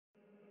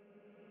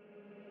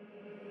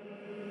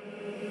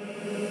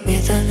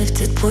We're the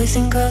lifted boys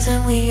and girls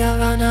and we are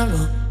on our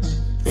own,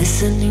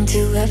 listening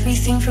to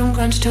everything from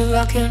grunge to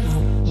rock and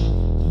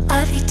roll.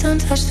 Our feet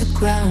don't touch the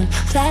ground,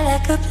 fly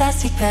like a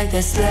plastic bag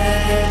that's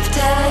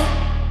lifted.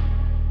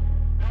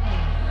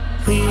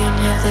 We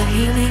inhale the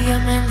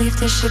helium and leave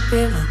the ship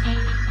below.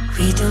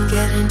 We don't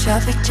get in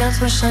traffic jams,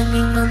 we're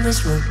shining on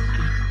this road.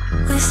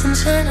 With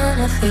sunshine on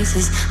our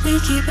faces, we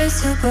keep it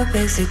super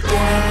basic.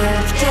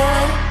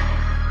 Lifted.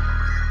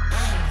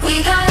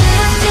 We got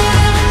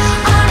lifted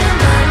on a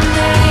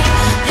Monday,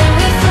 then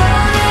we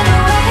floated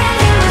away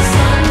in the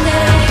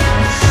Sunday.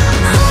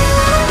 All you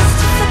want is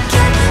to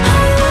forget,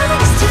 all you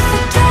want is to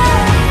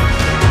forget.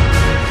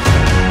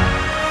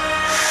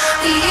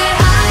 We get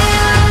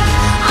higher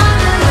on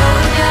the low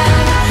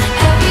down,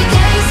 every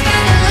day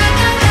spinning like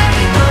a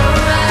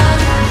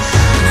merry-go-round.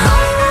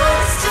 All you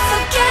want is to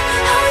forget,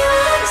 all you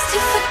want is to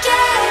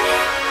forget.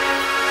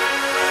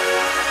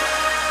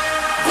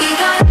 We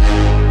got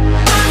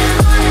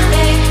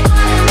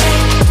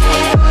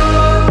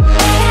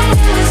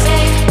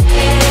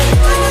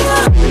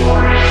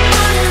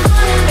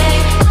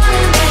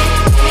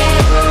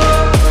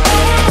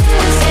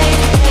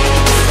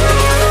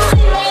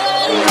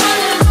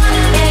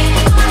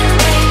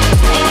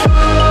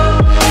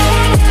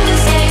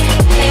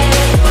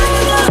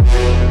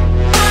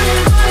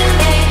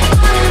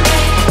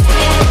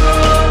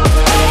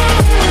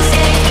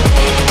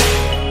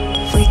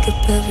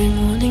every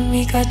morning,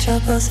 we got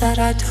troubles at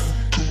our door.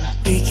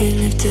 We get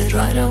lifted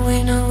right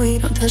away, no, we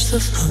don't touch the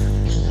floor.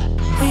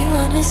 We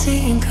wanna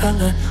see in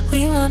color,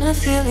 we wanna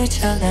feel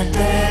each other.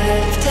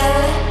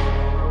 Lifted.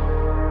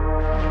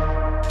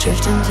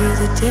 Drifting through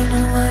the day,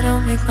 no, I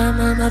don't make my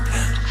mama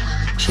proud.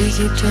 She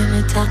keep trying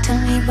to talk to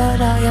me,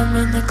 but I am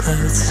in the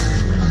clouds.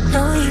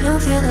 No, you don't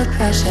feel the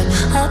pressure,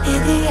 up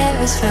in the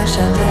air is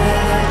fresher.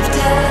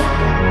 Lifted.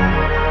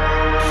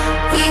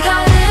 We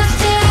got